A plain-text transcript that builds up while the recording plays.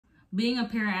Being a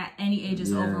parent at any age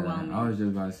is overwhelming. I was just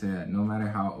about to say that. No matter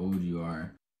how old you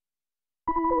are.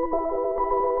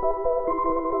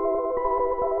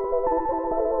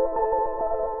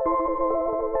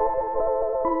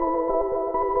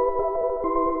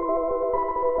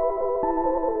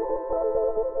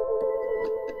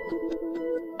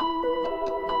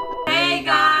 Hey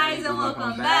guys, and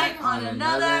welcome back on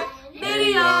another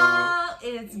video.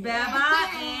 It's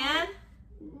Beba and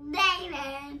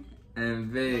David and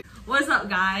Vic. What's up,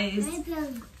 guys?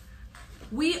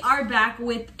 We are back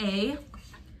with a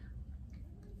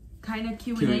kind of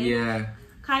Q&A,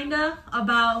 kind of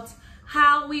about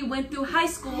how we went through high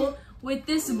school with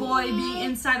this boy being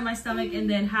inside my stomach, and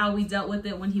then how we dealt with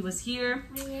it when he was here.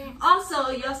 Also,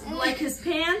 you like his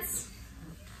pants?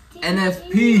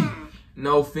 NFP,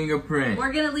 no fingerprint.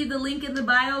 We're gonna leave the link in the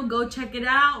bio. Go check it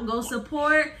out. Go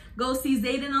support. Go see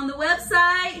Zayden on the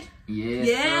website.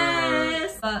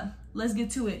 Yes. Let's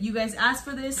get to it. You guys asked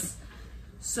for this,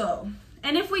 so.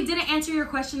 And if we didn't answer your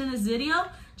question in this video,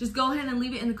 just go ahead and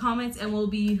leave it in the comments, and we'll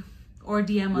be, or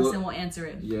DM us and we'll answer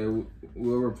it. Yeah,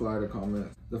 we'll reply to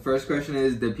comments. The first question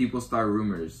is, did people start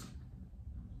rumors?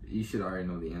 You should already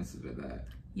know the answer to that.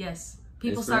 Yes.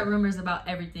 People start rumors about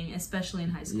everything, especially in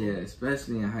high school. Yeah,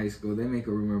 especially in high school. They make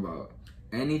a rumor about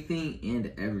anything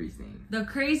and everything. The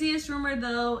craziest rumor,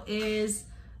 though, is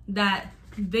that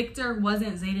Victor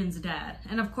wasn't Zayden's dad.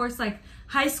 And of course, like,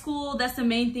 high school, that's the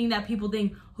main thing that people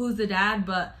think, who's the dad?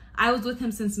 But I was with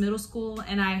him since middle school,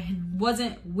 and I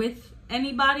wasn't with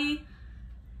anybody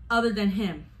other than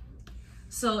him.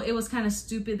 So it was kind of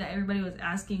stupid that everybody was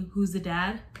asking who's the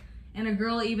dad. And a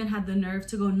girl even had the nerve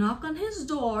to go knock on his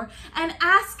door and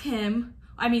ask him,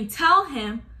 tell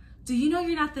him, do you know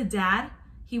you're not the dad?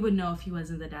 He would know if he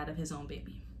wasn't the dad of his own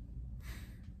baby.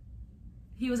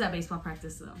 He was at baseball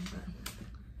practice though. But.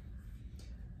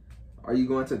 Are you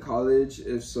going to college?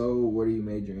 If so, what are you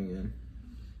majoring in?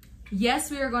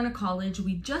 Yes, we are going to college.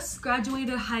 We just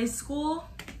graduated high school,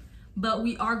 but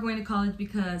we are going to college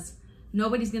because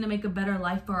nobody's going to make a better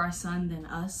life for our son than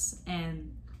us,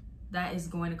 and that is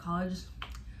going to college.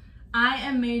 I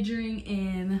am majoring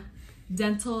in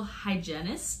dental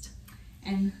hygienist,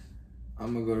 and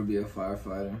I'm gonna go to be a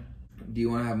firefighter. Do you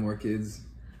want to have more kids?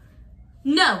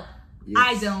 No, yes.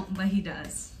 I don't, but he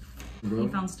does. Bro. He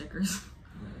found stickers.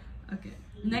 Okay,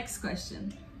 next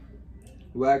question.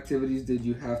 What activities did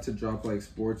you have to drop, like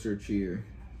sports or cheer?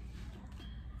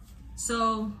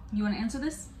 So, you want to answer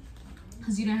this?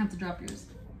 Because you didn't have to drop yours.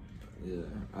 Yeah,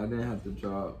 I didn't have to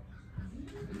drop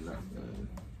nothing.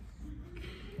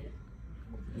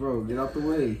 Bro, get out the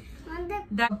way.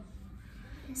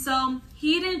 So,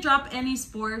 he didn't drop any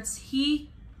sports. He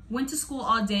went to school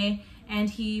all day, and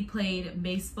he played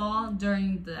baseball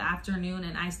during the afternoon,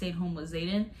 and I stayed home with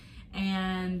Zayden.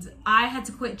 And I had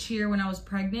to quit cheer when I was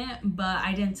pregnant, but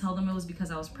I didn't tell them it was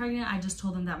because I was pregnant. I just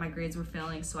told them that my grades were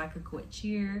failing so I could quit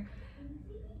cheer.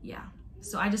 Yeah,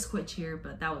 so I just quit cheer,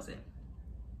 but that was it.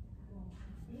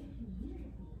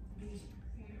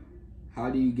 How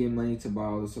do you get money to buy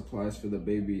all the supplies for the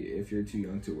baby if you're too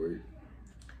young to work?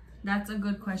 That's a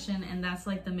good question, and that's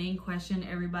like the main question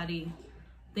everybody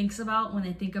thinks about when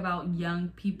they think about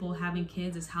young people having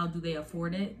kids, is how do they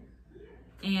afford it?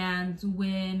 And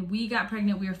when we got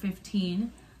pregnant, we were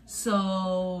 15.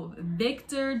 So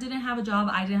Victor didn't have a job.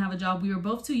 I didn't have a job. We were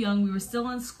both too young. We were still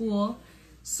in school.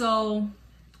 So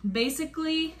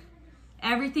basically,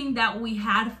 everything that we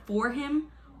had for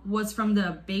him was from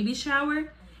the baby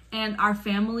shower. And our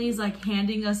family's like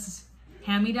handing us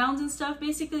hand-me-downs and stuff.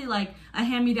 Basically, like a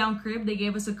hand-me-down crib. They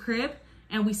gave us a crib,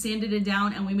 and we sanded it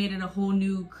down, and we made it a whole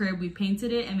new crib. We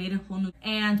painted it and made it a whole new.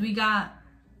 And we got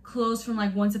clothes from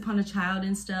like Once Upon a Child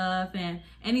and stuff, and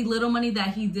any little money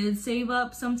that he did save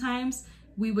up, sometimes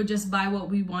we would just buy what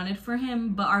we wanted for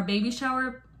him. But our baby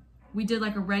shower, we did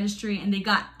like a registry, and they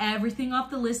got everything off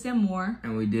the list and more.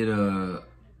 And we did a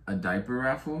diaper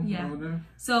raffle. Yeah,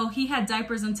 so he had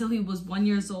diapers until he was 1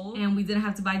 year old, and we didn't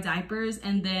have to buy diapers.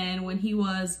 And then when he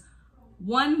was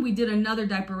 1, we did another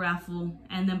diaper raffle,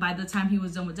 and then by the time he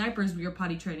was done with diapers, we were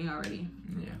potty training already.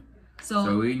 Yeah.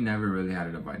 So we never really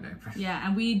had to buy diapers. Yeah,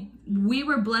 and we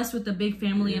were blessed with a big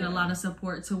family and a lot of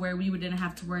support to where we didn't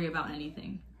have to worry about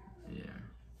anything. Yeah.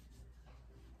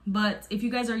 But if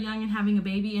you guys are young and having a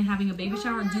baby and having a baby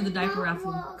shower, do the diaper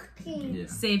raffle. Yeah.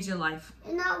 Saves your life.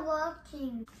 It's not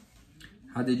working.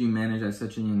 How did you manage at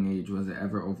such a young age? Was it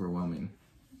ever overwhelming?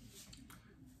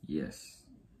 Yes.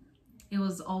 It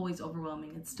was always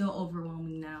overwhelming. It's still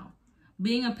overwhelming now.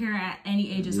 Being a parent at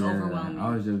any age is overwhelming.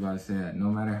 I was just about to say that.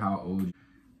 No matter how old,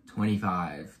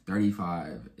 25,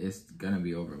 35, it's gonna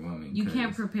be overwhelming. You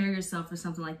can't prepare yourself for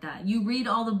something like that. You read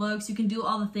all the books, you can do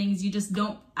all the things, you just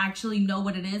don't actually know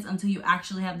what it is until you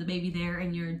actually have the baby there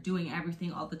and you're doing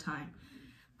everything all the time.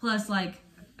 Plus, like,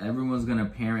 everyone's gonna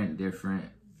parent different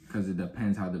because it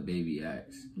depends how the baby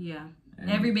acts. Yeah. And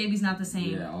every baby's not the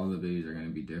same. Yeah, all the babies are gonna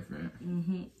be different.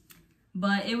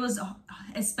 But it was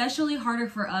especially harder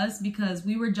for us because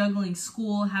we were juggling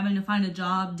school, having to find a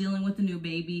job, dealing with a new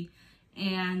baby.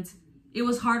 And it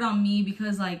was hard on me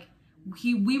because, like,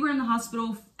 we were in the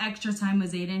hospital extra time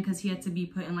with Zayden because he had to be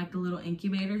put in, like, the little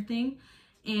incubator thing.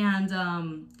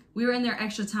 And we were in there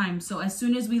extra time. So as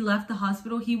soon as we left the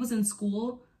hospital, he was in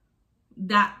school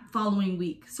that following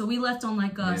week. So we left on,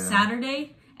 like, a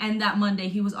Saturday. And that Monday,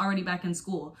 he was already back in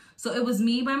school. So it was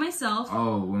me by myself.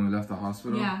 Oh, when we left the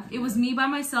hospital? Yeah, it was me by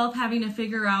myself having to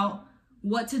figure out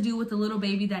what to do with the little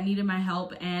baby that needed my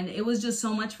help. And it was just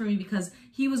so much for me because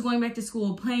he was going back to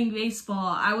school, playing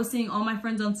baseball. I was seeing all my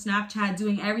friends on Snapchat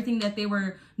doing everything that they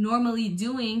were normally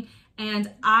doing.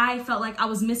 And I felt like I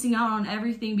was missing out on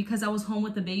everything because I was home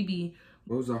with the baby.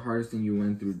 What was the hardest thing you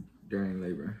went through during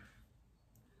labor?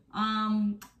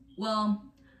 Well,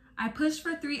 I pushed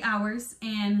for 3 hours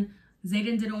and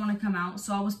Zayden didn't want to come out.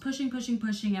 So I was pushing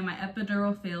and my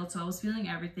epidural failed. So I was feeling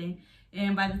everything.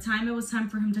 And by the time it was time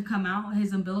for him to come out,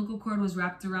 his umbilical cord was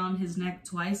wrapped around his neck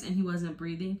twice and he wasn't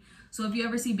breathing. So if you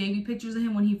ever see baby pictures of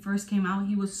him when he first came out,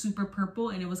 he was super purple,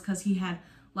 and it was because he had,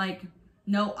 like,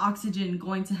 no oxygen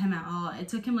going to him at all. It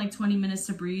took him like 20 minutes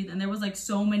to breathe, and there was like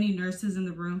so many nurses in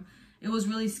the room. It was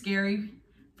really scary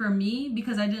for me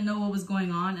because I didn't know what was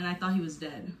going on and I thought he was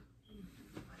dead.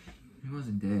 He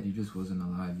wasn't dead, he just wasn't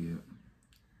alive yet.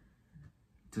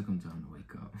 It took him time to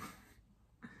wake up.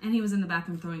 And he was in the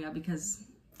bathroom throwing up because...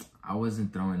 I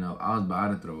wasn't throwing up. I was about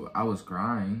to throw up. I was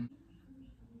crying.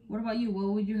 What about you?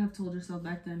 What would you have told yourself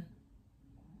back then?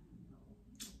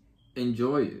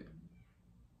 Enjoy it.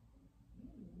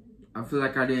 I feel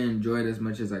like I didn't enjoy it as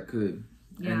much as I could.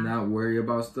 Yeah. And not worry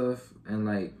about stuff and,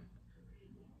 like,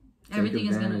 everything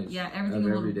is gonna, everything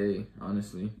of every day,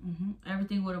 honestly.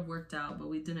 Everything would have worked out, but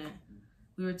we didn't.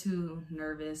 We were too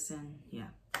nervous and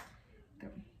Go.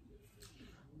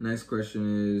 Next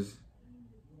question is,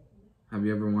 have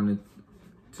you ever wanted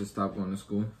to stop going to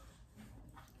school?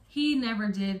 He never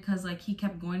did because, like, he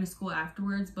kept going to school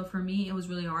afterwards. But for me, it was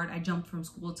really hard. I jumped from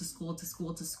school to school to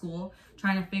school to school,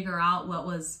 trying to figure out what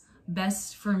was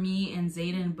best for me and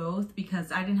Zayden both,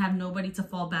 because I didn't have nobody to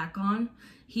fall back on.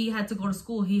 He had to go to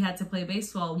school. He had to play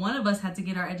baseball. One of us had to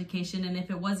get our education. And if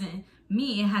it wasn't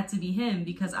me, it had to be him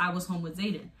because I was home with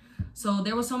Zayden. So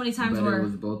there were so many times where... it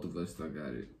was both of us that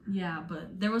got it. Yeah,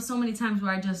 but there were so many times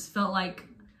where I just felt like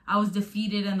I was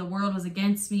defeated and the world was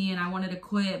against me and I wanted to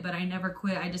quit, but I never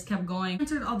quit. I just kept going. I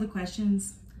answered all the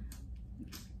questions.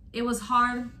 It was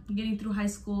hard getting through high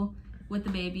school with the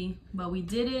baby, but we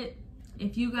did it.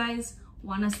 If you guys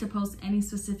want us to post any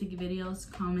specific videos,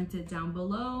 comment it down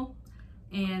below.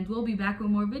 And we'll be back with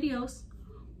more videos.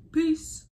 Peace.